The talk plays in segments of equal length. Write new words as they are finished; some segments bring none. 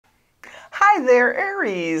Hi there,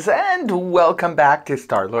 Aries, and welcome back to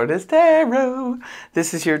Star-Lord's Tarot.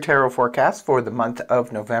 This is your tarot forecast for the month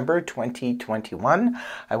of November 2021.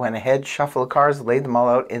 I went ahead, shuffled the cards, laid them all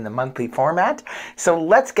out in the monthly format. So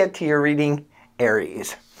let's get to your reading,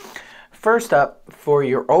 Aries. First up, for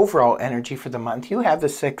your overall energy for the month, you have the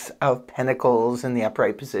Six of Pentacles in the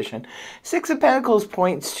upright position. Six of Pentacles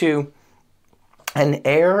points to an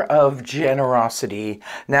air of generosity.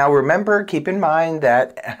 Now remember, keep in mind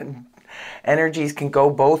that energies can go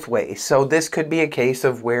both ways. So this could be a case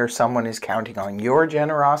of where someone is counting on your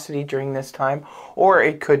generosity during this time, or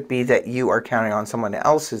it could be that you are counting on someone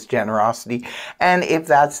else's generosity. And if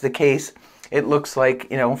that's the case, it looks like,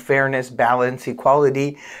 fairness, balance,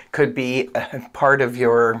 equality could be a part of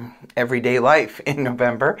your everyday life in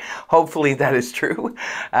November. Hopefully that is true.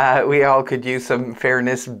 We all could use some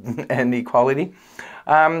fairness and equality.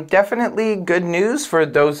 Definitely good news for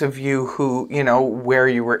those of you who, where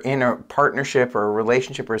you were in a partnership or a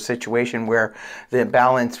relationship or a situation where the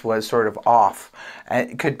balance was sort of off.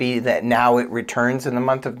 It could be that now it returns in the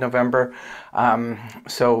month of November.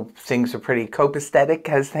 So things are pretty copacetic,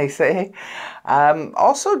 as they say.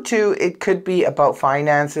 Also, too, it could be about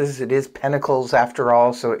finances. It is Pentacles after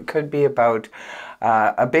all, so it could be about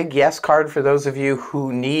a big yes card for those of you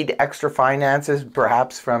who need extra finances,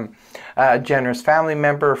 perhaps from a generous family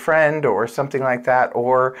member, friend, or something like that.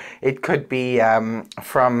 Or it could be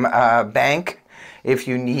from a bank. If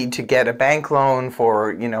you need to get a bank loan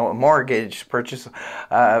for, a mortgage, purchase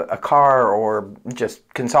a car, or just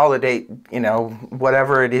consolidate,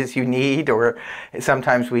 whatever it is you need. Or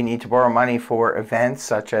sometimes we need to borrow money for events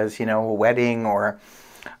such as, a wedding or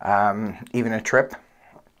even a trip.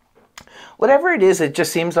 Whatever it is, it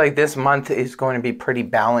just seems like this month is going to be pretty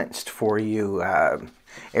balanced for you,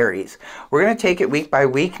 Aries. We're going to take it week by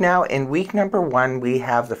week now. In week number 1, we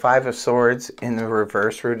have the Five of Swords in the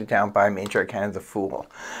reverse, rooted down by Major Arcana, the Fool.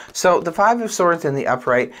 So the Five of Swords in the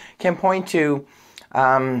upright can point to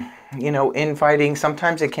infighting.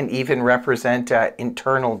 Sometimes it can even represent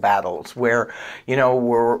internal battles where,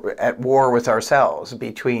 we're at war with ourselves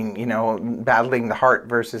between, battling the heart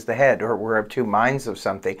versus the head, or we're of two minds of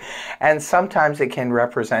something. And sometimes it can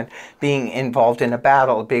represent being involved in a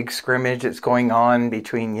battle, a big scrimmage that's going on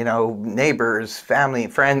between, neighbors, family,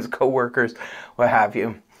 friends, co-workers, what have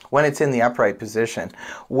you, when it's in the upright position.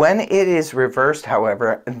 When it is reversed,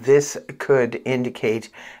 however, this could indicate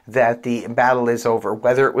that the battle is over,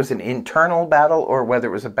 whether it was an internal battle or whether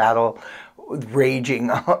it was a battle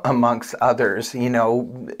raging amongst others. In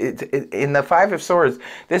the Five of Swords,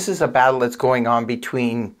 this is a battle that's going on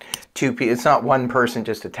between two people. It's not one person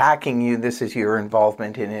just attacking you. This is your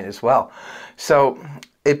involvement in it as well. So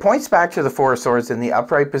it points back to the Four of Swords in the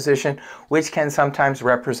upright position, which can sometimes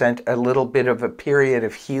represent a little bit of a period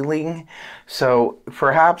of healing. So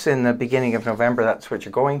perhaps in the beginning of November, that's what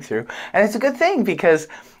you're going through. And it's a good thing because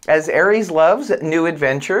as Aries loves new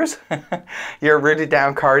adventures, your rooted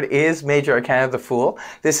down card is Major Arcana, the Fool.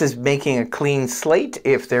 This is making a clean slate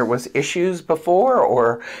if there was issues before,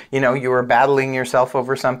 or, you were battling yourself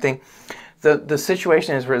over something. The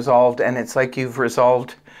situation is resolved, and it's like you've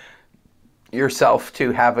resolved yourself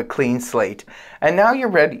to have a clean slate, and now you're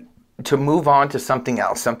ready to move on to something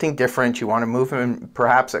else, something different. You want to move in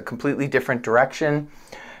perhaps a completely different direction.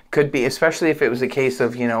 Could be, especially if it was a case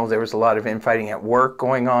of, there was a lot of infighting at work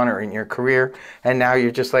going on or in your career, and now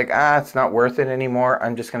you're just like, it's not worth it anymore.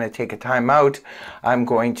 I'm just going to take a time out. I'm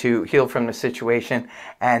going to heal from the situation,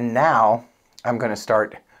 and now I'm going to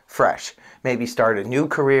start fresh. Maybe start a new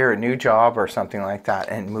career, a new job, or something like that,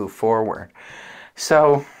 and move forward.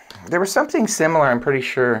 So there was something similar, I'm pretty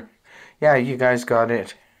sure. Yeah, you guys got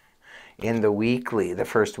it in the weekly, the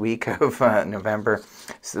first week of November.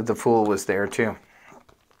 So the Fool was there too.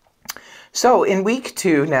 So in week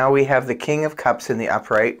 2, now we have the King of Cups in the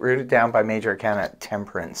upright, rooted down by Major Arcana,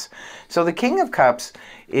 Temperance. So the King of Cups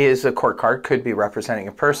is a court card, could be representing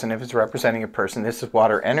a person. If it's representing a person, this is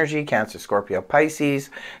water energy, Cancer, Scorpio, Pisces,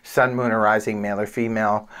 Sun, Moon, or Rising, male or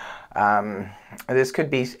female. This could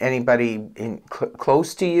be anybody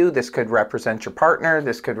close to you. This could represent your partner.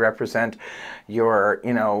 This could represent your,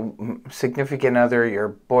 significant other, your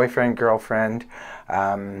boyfriend, girlfriend,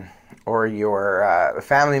 or your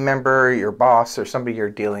family member, your boss, or somebody you're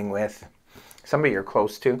dealing with, somebody you're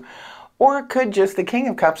close to. Or it could just, the King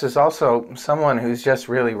of Cups is also someone who's just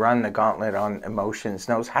really run the gauntlet on emotions,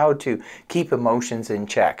 knows how to keep emotions in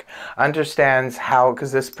check, understands how,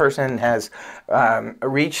 because this person has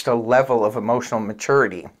reached a level of emotional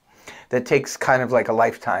maturity that takes kind of like a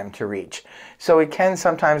lifetime to reach. So it can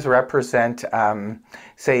sometimes represent,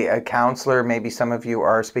 say, a counselor. Maybe some of you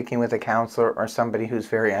are speaking with a counselor or somebody who's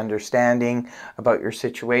very understanding about your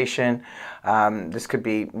situation. This could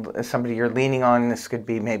be somebody you're leaning on. This could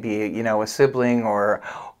be maybe, you know, a sibling or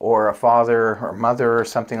a father or mother or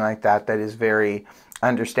something like that that is very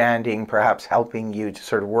understanding, perhaps helping you to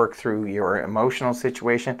sort of work through your emotional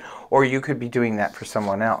situation, or you could be doing that for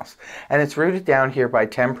someone else. And it's rooted down here by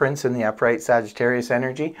Temperance in the upright Sagittarius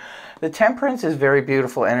energy. The Temperance is very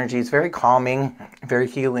beautiful energy. It's very calming, very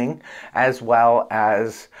healing, as well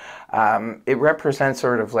as it represents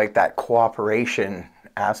sort of like that cooperation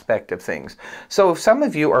aspect of things. So if some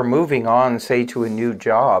of you are moving on, say, to a new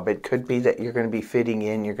job, it could be that you're going to be fitting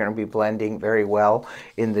in, you're going to be blending very well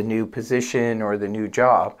in the new position or the new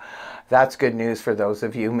job. That's good news for those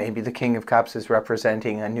of you. Maybe the King of Cups is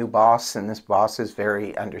representing a new boss, and this boss is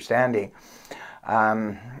very understanding.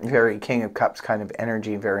 Very King of Cups kind of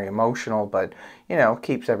energy, very emotional, but, you know,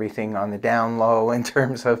 keeps everything on the down low in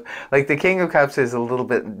terms of, like, the King of Cups is a little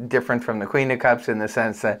bit different from the Queen of Cups in the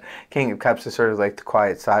sense that King of Cups is sort of like the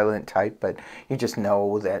quiet, silent type, but you just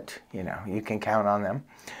know that, you know, you can count on them.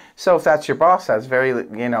 So if that's your boss, that's very,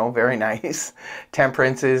 you know, very nice.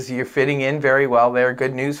 Temperance is, you're fitting in very well there.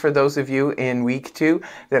 Good news for those of you in week 2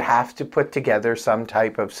 that have to put together some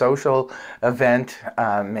type of social event,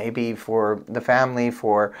 maybe for the family,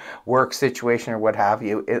 for work situation or what have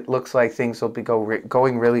you. It looks like things will be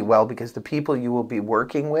going really well because the people you will be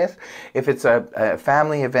working with, if it's a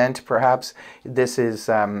family event, perhaps this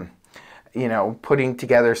is you know, putting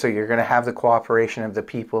together, so you're going to have the cooperation of the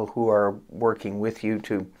people who are working with you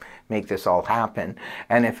to make this all happen.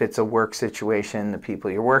 And if it's a work situation, the people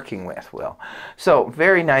you're working with will. So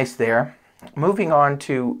very nice there. Moving on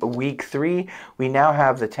to week 3, we now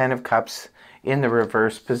have the Ten of Cups in the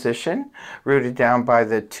reverse position, rooted down by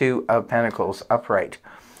the Two of Pentacles upright.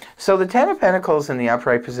 So the Ten of Pentacles in the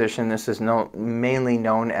upright position, this is mainly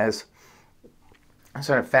known as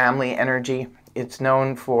sort of family energy. It's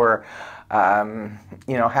known for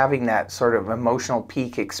you know, having that sort of emotional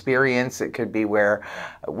peak experience. It could be where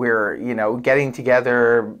we're, you know, getting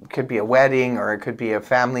together, could be a wedding, or it could be a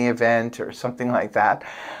family event or something like that.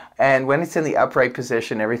 And when it's in the upright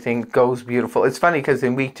position, everything goes beautiful. It's funny because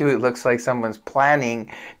in week 2, it looks like someone's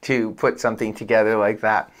planning to put something together like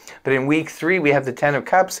that. But in week 3, we have the Ten of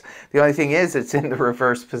Cups. The only thing is it's in the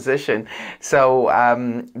reverse position.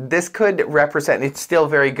 So this could represent, it's still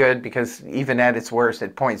very good because even at its worst,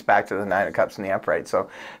 it points back to the Nine of Cups in the upright.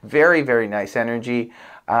 So very, very nice energy.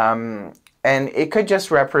 And it could just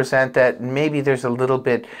represent that maybe there's a little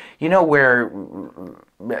bit, you know, where,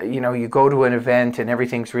 you know, you go to an event and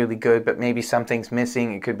everything's really good, but maybe something's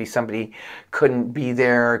missing. It could be somebody couldn't be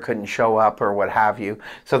there, couldn't show up, or what have you.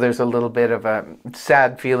 So there's a little bit of a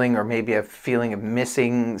sad feeling, or maybe a feeling of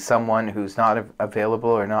missing someone who's not available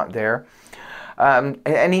or not there.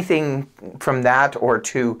 Anything from that, or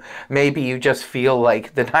to maybe you just feel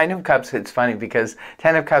like the Nine of Cups, it's funny because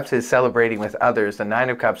Ten of Cups is celebrating with others. The Nine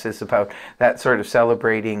of Cups is about that sort of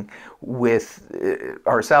celebrating with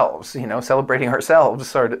ourselves, you know, celebrating ourselves,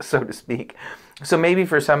 so to speak. So maybe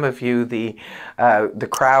for some of you, the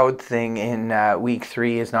crowd thing in week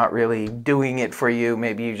 3 is not really doing it for you.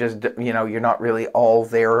 Maybe you just, you know, you're not really all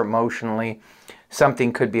there emotionally.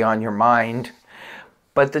 Something could be on your mind.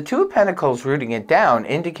 But the Two of Pentacles rooting it down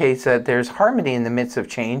indicates that there's harmony in the midst of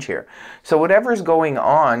change here. So whatever's going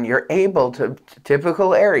on, you're able to,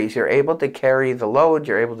 typical Aries, you're able to carry the load,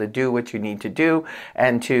 you're able to do what you need to do,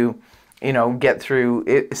 and to, you know, get through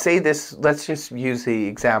it. Say this, let's just use the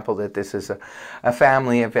example that this is a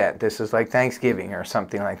family event. This is like Thanksgiving or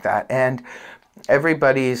something like that. And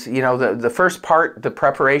everybody's, you know, the first part, the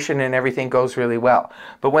preparation and everything goes really well.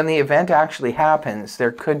 But when the event actually happens,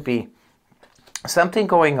 there could be something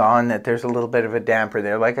going on that there's a little bit of a damper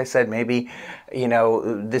there. Like I said, maybe, you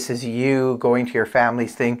know, this is you going to your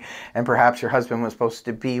family's thing, and perhaps your husband was supposed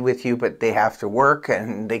to be with you, but they have to work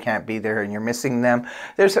and they can't be there and you're missing them.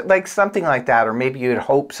 There's like something like that. Or maybe you'd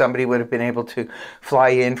hope somebody would have been able to fly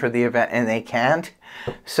in for the event and they can't.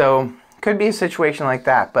 So could be a situation like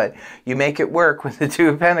that, but you make it work with the Two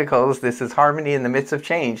of Pentacles. This is harmony in the midst of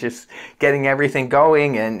change, just getting everything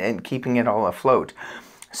going and keeping it all afloat.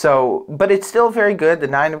 So, but it's still very good. The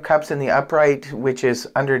Nine of Cups in the upright, which is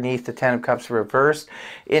underneath the Ten of Cups reversed,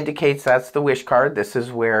 indicates that's the wish card. This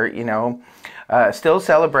is where, you know, still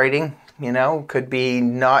celebrating, you know, could be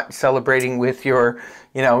not celebrating with your,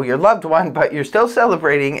 you know, your loved one, but you're still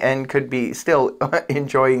celebrating and could be still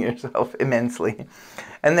enjoying yourself immensely.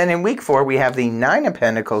 And then in week 4, we have the Nine of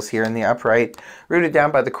Pentacles here in the upright, rooted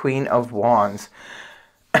down by the Queen of Wands.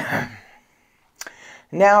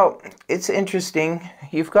 Now, it's interesting.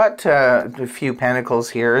 You've got a few pentacles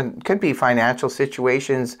here. It could be financial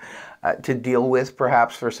situations to deal with,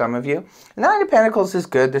 perhaps, for some of you. Nine of Pentacles is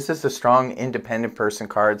good. This is a strong, independent person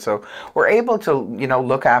card. So we're able to, you know,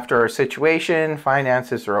 look after our situation.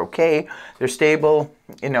 Finances are okay. They're stable.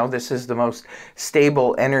 You know, this is the most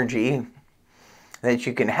stable energy that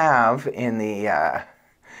you can have in the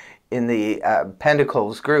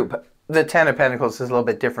Pentacles group. The Ten of Pentacles is a little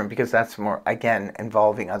bit different because that's more, again,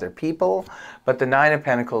 involving other people. But the Nine of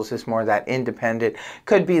Pentacles is more that independent.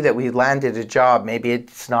 Could be that we landed a job. Maybe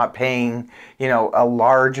it's not paying, you know, a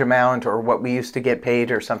large amount or what we used to get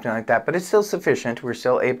paid or something like that. But it's still sufficient. We're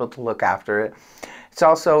still able to look after it. It's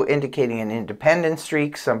also indicating an independent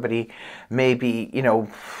streak. Somebody maybe, you know,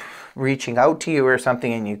 reaching out to you or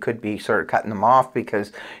something, and you could be sort of cutting them off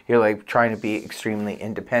because you're like trying to be extremely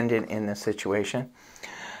independent in this situation.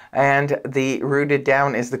 And the rooted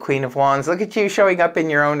down is the Queen of Wands. Look at you showing up in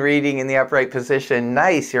your own reading in the upright position.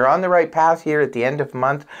 Nice. You're on the right path here at the end of the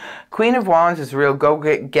month. Queen of Wands is a real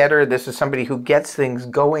go-getter. This is somebody who gets things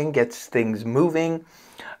going, gets things moving.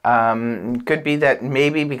 Could be that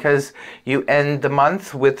maybe because you end the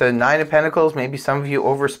month with the Nine of Pentacles, maybe some of you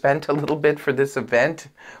overspent a little bit for this event,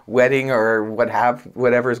 wedding or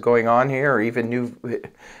whatever's going on here, or even new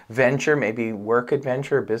venture, maybe work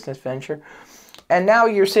adventure, business venture. And now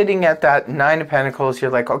you're sitting at that Nine of Pentacles.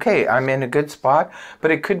 You're like, okay, I'm in a good spot.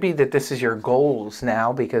 But it could be that this is your goals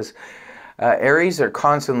now, because Aries are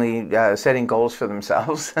constantly setting goals for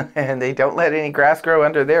themselves. And they don't let any grass grow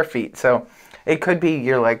under their feet. So it could be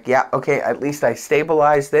you're like, yeah, okay, at least I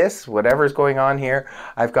stabilize this. Whatever's going on here,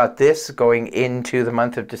 I've got this going into the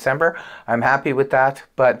month of December. I'm happy with that.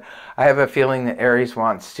 But I have a feeling that Aries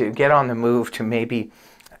wants to get on the move to maybe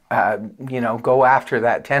you know, go after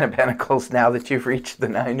that Ten of Pentacles now that you've reached the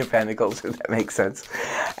Nine of Pentacles, if that makes sense.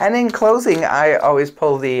 And in closing, I always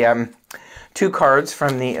pull the two cards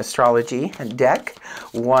from the astrology deck.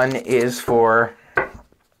 One is for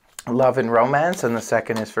love and romance, and the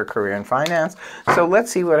second is for career and finance. So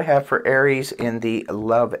let's see what I have for Aries in the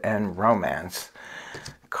love and romance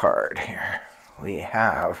card here. We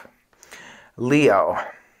have Leo,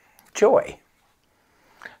 joy.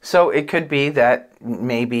 So it could be that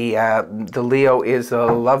maybe the Leo is a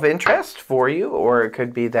love interest for you, or it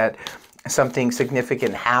could be that something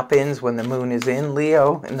significant happens when the moon is in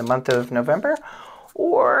Leo in the month of November,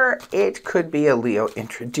 or it could be a Leo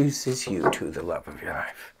introduces you to the love of your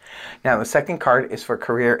life. Now, the second card is for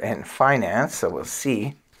career and finance, so we'll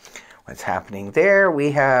see what's happening there.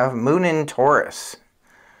 We have Moon in Taurus.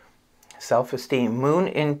 Self-esteem, Moon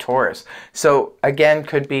in Taurus. So again,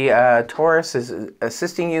 could be Taurus is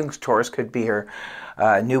assisting you. Taurus could be your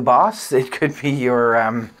new boss. It could be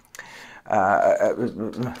your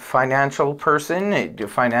financial person, a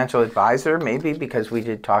financial advisor, maybe, because we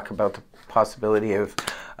did talk about the possibility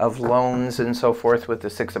of loans and so forth with the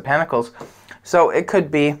Six of Pentacles. So it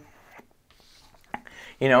could be,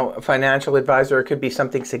 you know, a financial advisor. It could be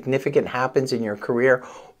something significant happens in your career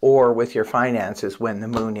or with your finances when the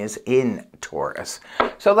moon is in Taurus.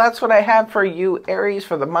 So that's what I have for you, Aries,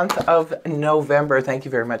 for the month of November. Thank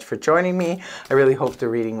you very much for joining me. I really hope the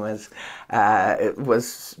reading was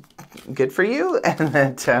good for you and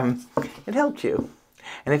that it helped you.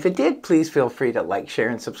 And if it did, please feel free to like, share,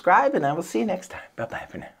 and subscribe, and I will see you next time. Bye-bye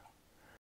for now.